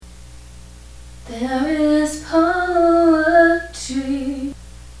There is poetry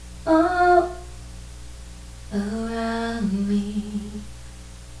all around me.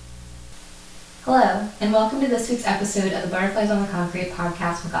 Hello, and welcome to this week's episode of the Butterflies on the Concrete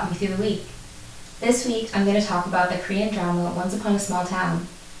podcast, What Got Me Through the Week. This week, I'm going to talk about the Korean drama Once Upon a Small Town.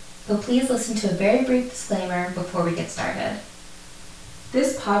 But please listen to a very brief disclaimer before we get started.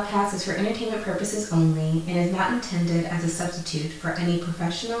 This podcast is for entertainment purposes only and is not intended as a substitute for any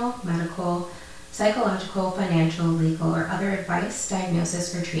professional, medical, psychological, financial, legal, or other advice,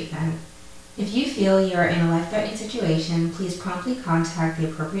 diagnosis, or treatment. If you feel you are in a life-threatening situation, please promptly contact the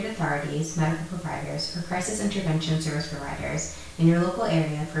appropriate authorities, medical providers, or crisis intervention service providers in your local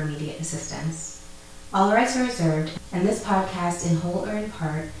area for immediate assistance. All rights are reserved, and this podcast, in whole or in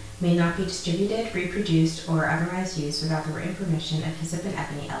part, may not be distributed, reproduced, or otherwise used without the written permission of Hyssop and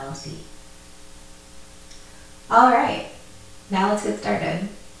Ebony LLC. Alright, now let's get started.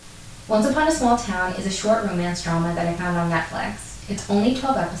 Once Upon a Small Town is a short romance drama that I found on Netflix. It's only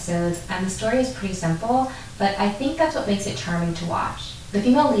 12 episodes, and the story is pretty simple, but I think that's what makes it charming to watch. The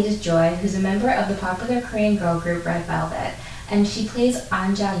female lead is Joy, who's a member of the popular Korean girl group Red Velvet, and she plays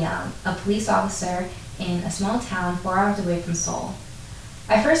An Ja-young, a police officer in a small town 4 hours away from Seoul.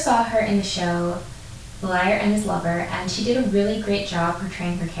 I first saw her in the show The Liar and His Lover, and she did a really great job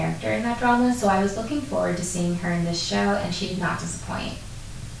portraying her character in that drama, so I was looking forward to seeing her in this show, and she did not disappoint.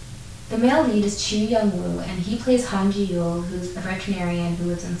 The male lead is Chu Young-woo, and he plays Han Ji-yul, who's a veterinarian who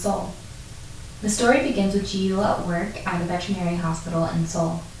lives in Seoul. The story begins with Ji-yul at work at a veterinary hospital in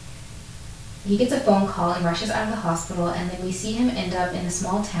Seoul. He gets a phone call and rushes out of the hospital, and then we see him end up in a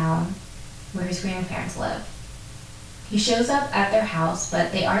small town where his grandparents live. He shows up at their house,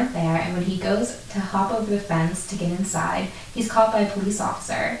 but they aren't there, and when he goes to hop over the fence to get inside, he's caught by a police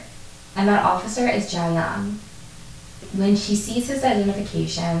officer, and that officer is Ja-young. When she sees his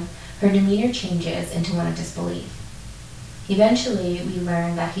identification, her demeanor changes into one of disbelief. Eventually, we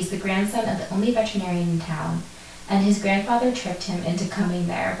learn that he's the grandson of the only veterinarian in town, and his grandfather tricked him into coming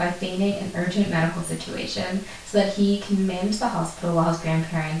there by feigning an urgent medical situation so that he can manage the hospital while his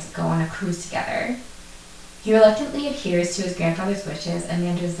grandparents go on a cruise together. He reluctantly adheres to his grandfather's wishes and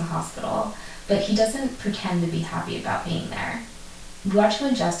manages the hospital, but he doesn't pretend to be happy about being there. We watch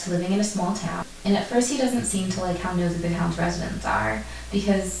him adjust to living in a small town, and at first he doesn't seem to like how nosy the town's residents are,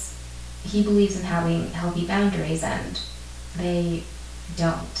 because he believes in having healthy boundaries, and they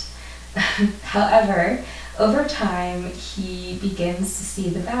don't. However, over time, he begins to see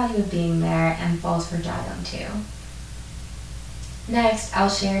the value of being there and falls for Ja-young too. Next, I'll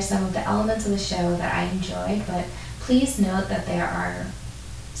share some of the elements of the show that I enjoyed, but please note that there are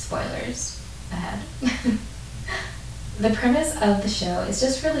spoilers ahead. The premise of the show is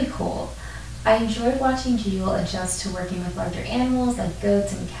just really cool. I enjoyed watching Ji-yul adjust to working with larger animals like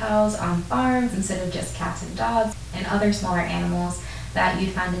goats and cows on farms instead of just cats and dogs and other smaller animals that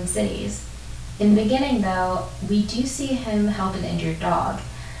you'd find in cities. In the beginning, though, we do see him help an injured dog.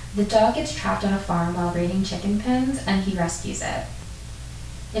 The dog gets trapped on a farm while raiding chicken pens, and he rescues it.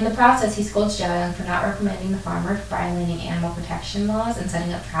 In the process, he scolds Ja-young for not reprimanding the farmer for violating animal protection laws and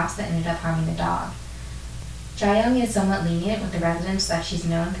setting up traps that ended up harming the dog. Ja-young is somewhat lenient with the residents that she's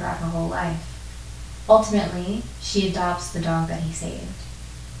known throughout her whole life. Ultimately, she adopts the dog that he saved.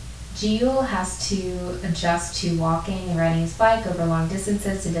 Ji-yul has to adjust to walking and riding his bike over long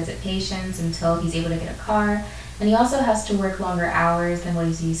distances to visit patients until he's able to get a car, and he also has to work longer hours than what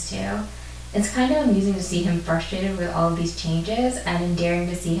he's used to. It's kind of amusing to see him frustrated with all of these changes and endearing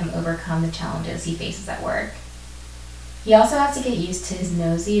to see him overcome the challenges he faces at work. He also has to get used to his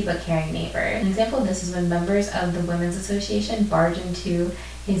nosy but caring neighbor. An example of this is when members of the Women's Association barge into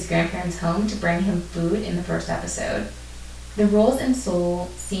his grandparents' home to bring him food in the first episode. The roles in Seoul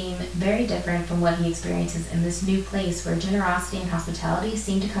seem very different from what he experiences in this new place where generosity and hospitality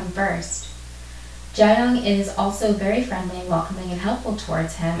seem to come first. Ja-young is also very friendly and welcoming and helpful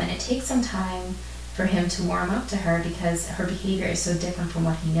towards him, and it takes some time for him to warm up to her because her behavior is so different from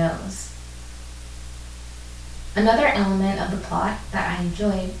what he knows. Another element of the plot that I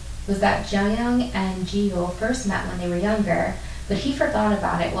enjoyed was that Ja-young and Ji-yul first met when they were younger, but he forgot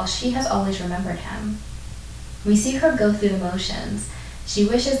about it while she has always remembered him. We see her go through the motions. She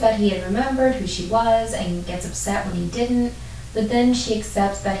wishes that he had remembered who she was and gets upset when he didn't, but then she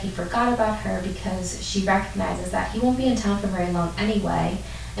accepts that he forgot about her because she recognizes that he won't be in town for very long anyway,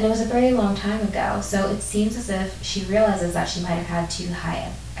 and it was a very long time ago, so it seems as if she realizes that she might have had too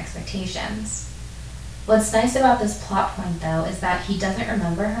high expectations. What's nice about this plot point, though, is that he doesn't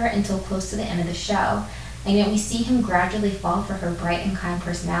remember her until close to the end of the show, and yet we see him gradually fall for her bright and kind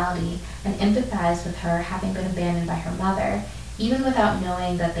personality and empathize with her having been abandoned by her mother, even without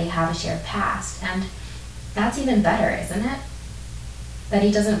knowing that they have a shared past. And that's even better, isn't it? That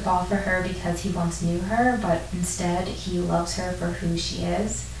he doesn't fall for her because he once knew her, but instead he loves her for who she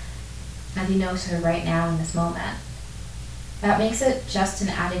is, as he knows her right now in this moment. That makes it just an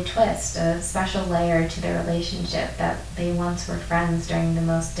added twist, a special layer to their relationship, that they once were friends during the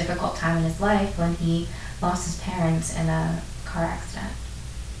most difficult time in his life when he lost his parents in a car accident.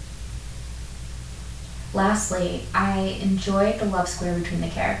 Lastly, I enjoyed the love square between the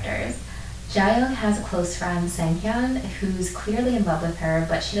characters. Jaeyoung has a close friend, Sang-hyun, who's clearly in love with her,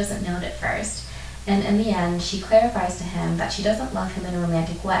 but she doesn't know it at first. And in the end, she clarifies to him that she doesn't love him in a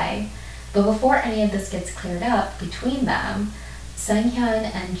romantic way. But before any of this gets cleared up between them,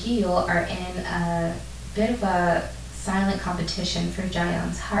 Sang-hyun and Ji-yeol are in a bit of a silent competition for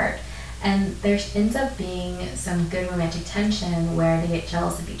Jaeyoung's heart. And there ends up being some good romantic tension where they get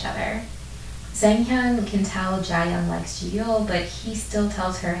jealous of each other. Sang-hyun can tell Jaeyoung likes Ji-yeol, but he still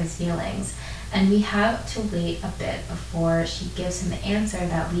tells her his feelings, and we have to wait a bit before she gives him the answer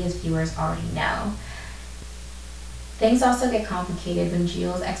that we as viewers already know. Things also get complicated when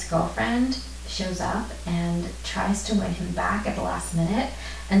Ji-yeol's ex-girlfriend shows up and tries to win him back at the last minute,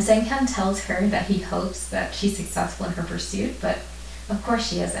 and Sang-hyun tells her that he hopes that she's successful in her pursuit, but of course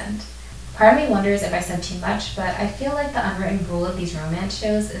she isn't. Part of me wonders if I said too much, but I feel like the unwritten rule of these romance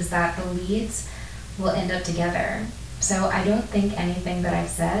shows is that the leads will end up together. So I don't think anything that I've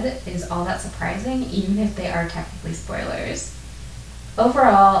said is all that surprising, even if they are technically spoilers.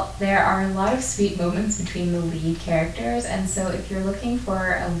 Overall, there are a lot of sweet moments between the lead characters, and so if you're looking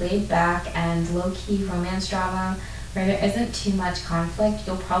for a laid-back and low-key romance drama where there isn't too much conflict,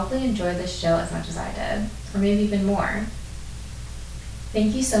 you'll probably enjoy this show as much as I did, or maybe even more.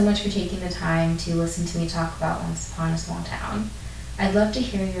 Thank you so much for taking the time to listen to me talk about Once Upon a Small Town. I'd love to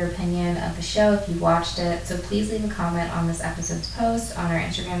hear your opinion of the show if you watched it, so please leave a comment on this episode's post on our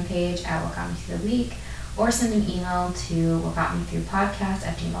Instagram page at What Got Me Through the Week, or send an email to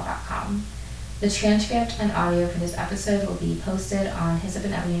whatgotmethroughpodcast@gmail.com. The transcript and audio for this episode will be posted on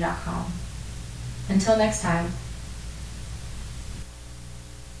hisupinavenue.com. Until next time.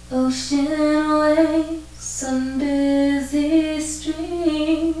 Ocean waves on busy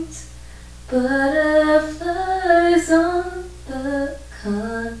streets, butterflies on the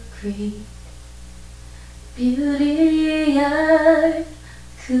concrete. Beauty I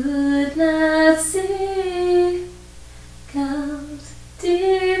could